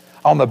us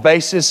on the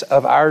basis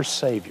of our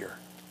Savior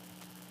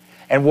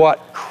and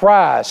what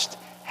Christ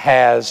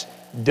has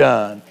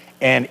done.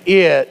 And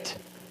it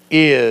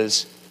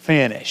is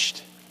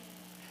finished.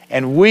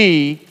 And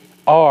we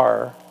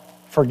are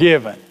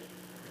forgiven.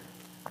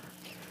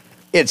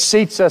 It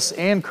seats us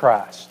in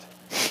Christ.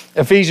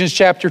 Ephesians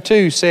chapter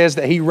 2 says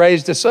that he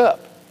raised us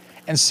up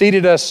and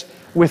seated us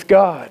with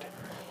God.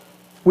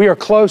 We are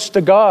close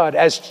to God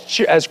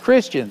as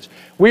Christians.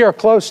 We are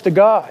close to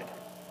God.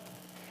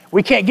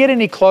 We can't get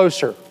any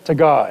closer to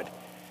God.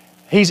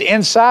 He's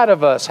inside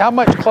of us. How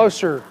much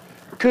closer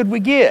could we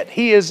get?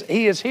 He is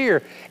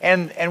here.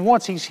 And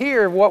once he's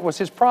here, what was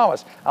his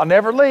promise? I'll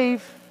never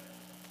leave.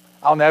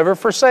 I'll never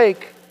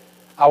forsake.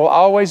 I will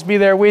always be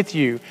there with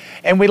you.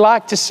 And we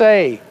like to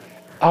say,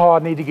 oh, I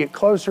need to get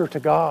closer to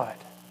God.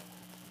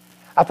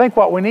 I think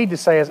what we need to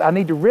say is, I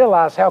need to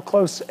realize how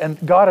close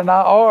God and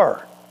I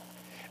are.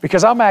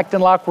 Because I'm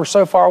acting like we're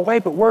so far away,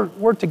 but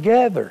we're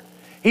together.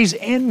 He's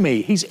in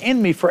me. He's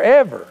in me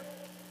forever.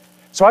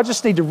 So I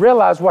just need to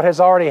realize what has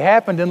already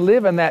happened and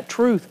live in that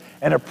truth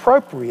and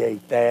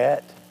appropriate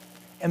that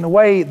in the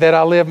way that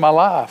I live my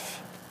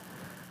life.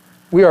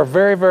 We are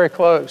very, very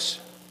close.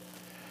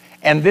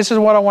 And this is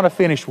what I want to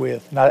finish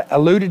with. And I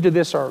alluded to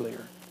this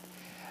earlier.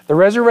 The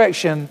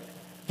resurrection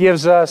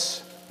gives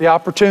us the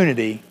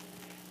opportunity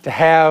to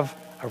have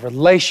a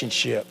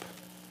relationship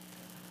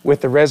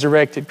with the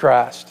resurrected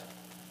Christ.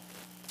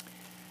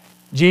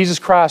 Jesus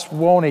Christ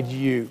wanted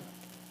you.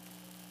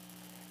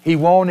 He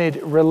wanted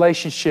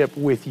relationship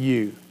with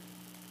you.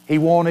 He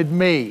wanted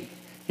me.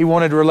 He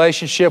wanted a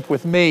relationship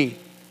with me.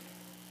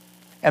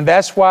 And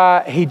that's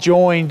why he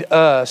joined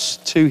us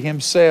to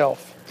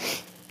himself.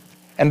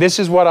 And this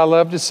is what I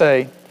love to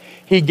say.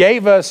 He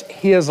gave us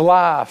his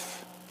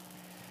life.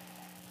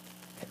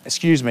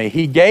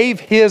 He gave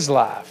his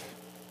life.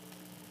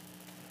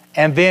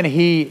 And then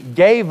he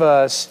gave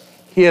us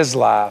his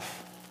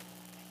life.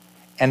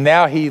 And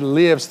now he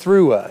lives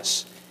through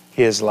us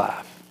his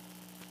life.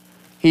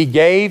 He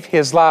gave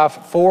his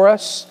life for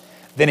us.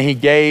 Then he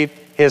gave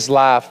his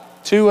life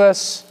to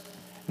us.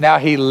 Now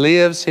he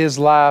lives his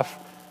life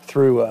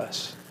through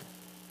us.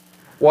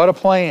 What a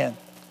plan.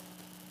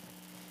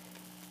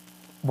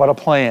 What a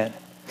plan.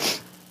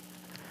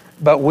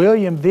 But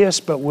William this,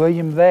 but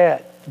William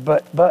that.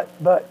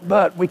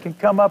 But we can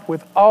come up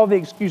with all the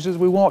excuses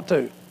we want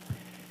to.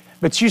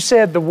 But you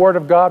said the Word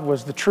of God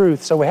was the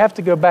truth, so we have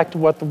to go back to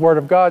what the Word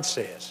of God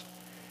says.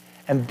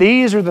 And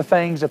these are the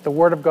things that the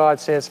Word of God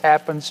says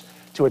happens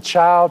to a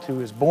child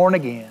who is born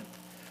again,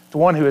 the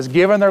one who has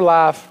given their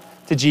life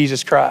to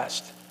Jesus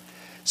Christ.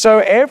 So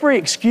every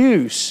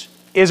excuse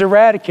is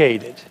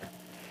eradicated.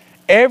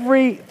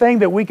 Everything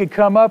that we could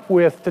come up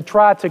with to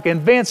try to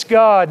convince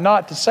God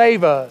not to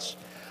save us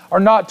or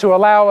not to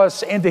allow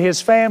us into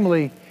His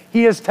family,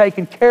 He has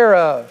taken care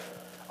of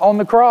on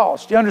the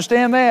cross. Do you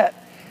understand that?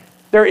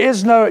 There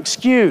is no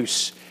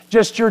excuse,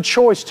 just your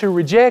choice to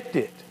reject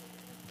it.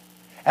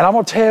 And I'm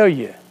going to tell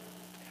you,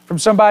 from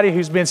somebody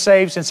who's been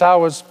saved since I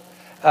was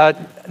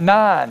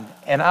 9,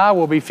 and I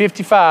will be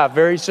 55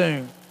 very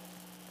soon.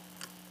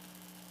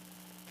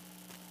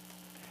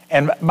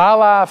 And my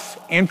life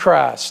in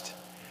Christ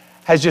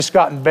has just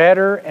gotten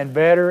better and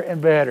better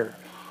and better.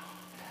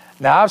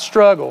 Now, I've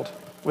struggled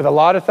with a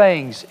lot of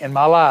things in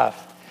my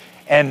life.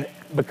 And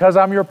because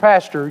I'm your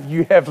pastor,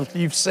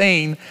 you've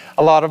seen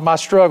a lot of my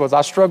struggles.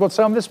 I struggled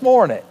some this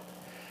morning.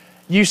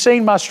 You've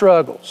seen my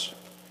struggles.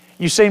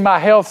 You've seen my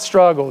health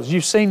struggles.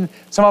 You've seen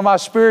some of my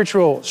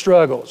spiritual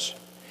struggles.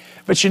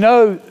 But you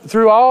know,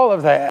 through all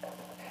of that,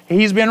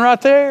 He's been right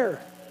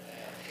there.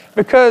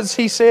 Because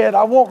He said,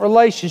 I want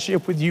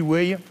relationship with you,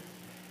 William.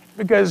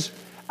 Because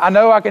I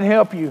know I can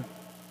help you.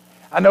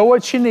 I know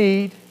what you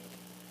need.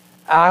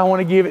 I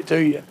want to give it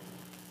to you.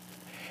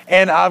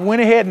 And I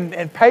went ahead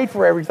and paid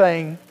for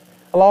everything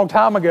a long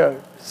time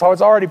ago. So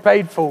it's already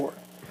paid for.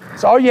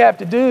 So all you have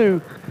to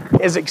do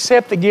is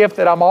accept the gift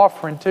that I'm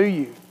offering to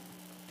you.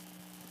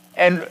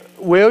 And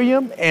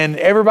William and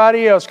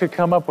everybody else could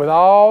come up with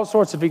all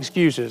sorts of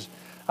excuses.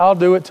 I'll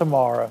do it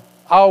tomorrow.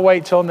 I'll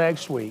wait till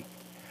next week.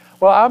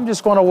 Well, I'm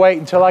just going to wait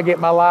until I get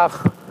my life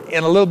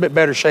in a little bit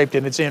better shape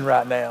than it's in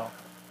right now.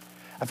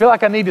 I feel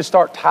like I need to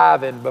start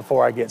tithing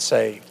before I get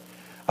saved.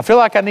 I feel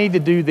like I need to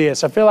do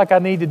this. I feel like I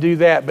need to do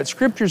that. But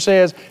Scripture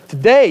says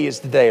today is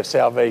the day of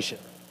salvation.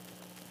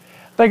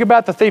 Think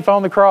about the thief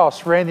on the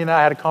cross. Randy and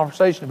I had a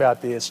conversation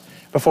about this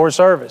before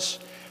service.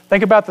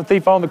 Think about the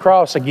thief on the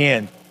cross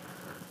again.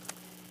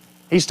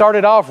 He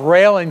started off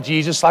railing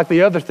Jesus like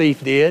the other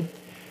thief did.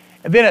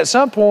 And then at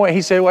some point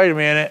he said, wait a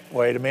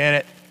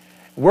minute.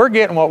 We're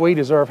getting what we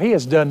deserve. He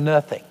has done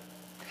nothing.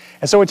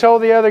 And so he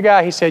told the other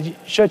guy, he said,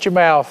 shut your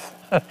mouth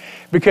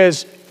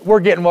because we're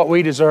getting what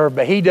we deserve,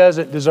 but he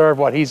doesn't deserve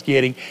what he's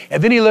getting.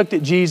 And then he looked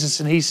at Jesus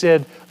and he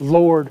said,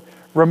 Lord,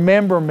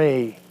 remember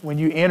me when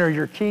you enter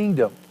your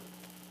kingdom.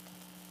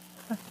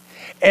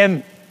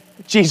 And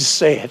Jesus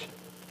said,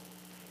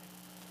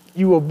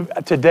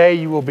 today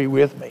you will be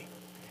with me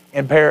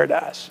in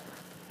paradise.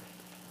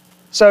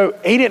 So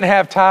he didn't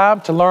have time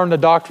to learn the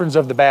doctrines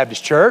of the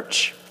Baptist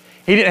church.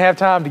 He didn't have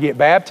time to get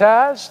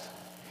baptized.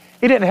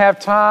 He didn't have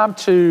time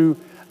to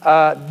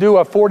do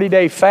a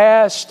 40-day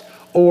fast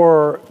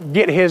or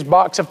get his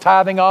box of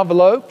tithing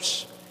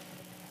envelopes.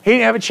 He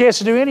didn't have a chance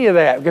to do any of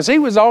that because he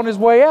was on his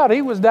way out.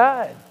 He was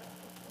dying.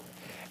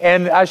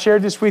 And I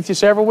shared this with you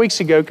several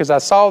weeks ago because I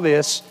saw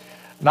this,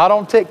 not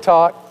on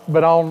TikTok,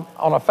 but on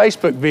a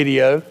Facebook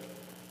video.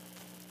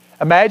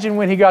 Imagine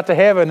when he got to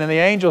heaven and the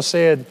angel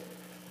said,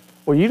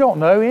 well, you don't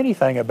know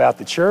anything about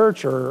the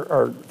church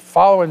or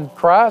following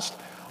Christ.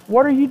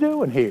 What are you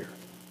doing here?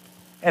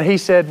 And he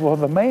said, well,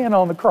 the man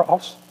on the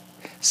cross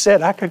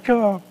said I could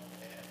come.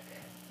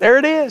 There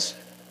it is.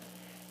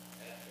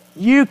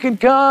 You can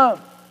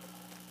come.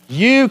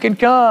 You can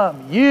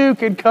come. You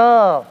can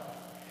come.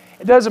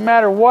 It doesn't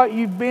matter what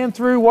you've been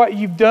through, what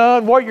you've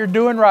done, what you're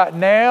doing right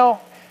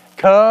now.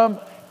 Come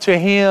to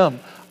Him,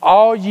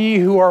 all ye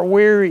who are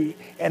weary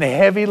and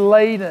heavy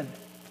laden.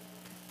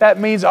 That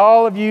means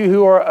all of you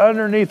who are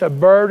underneath a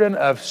burden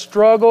of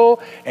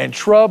struggle and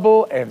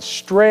trouble and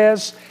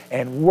stress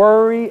and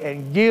worry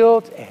and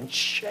guilt and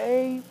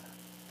shame.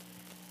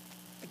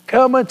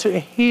 Come unto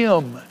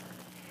Him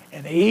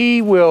and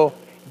He will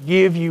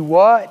give you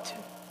what?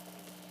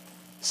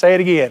 Say it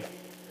again.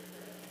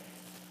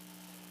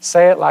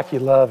 Say it like you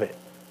love it.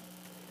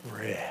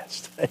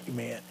 Rest.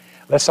 Amen.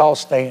 Let's all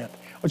stand.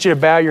 I want you to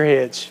bow your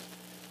heads.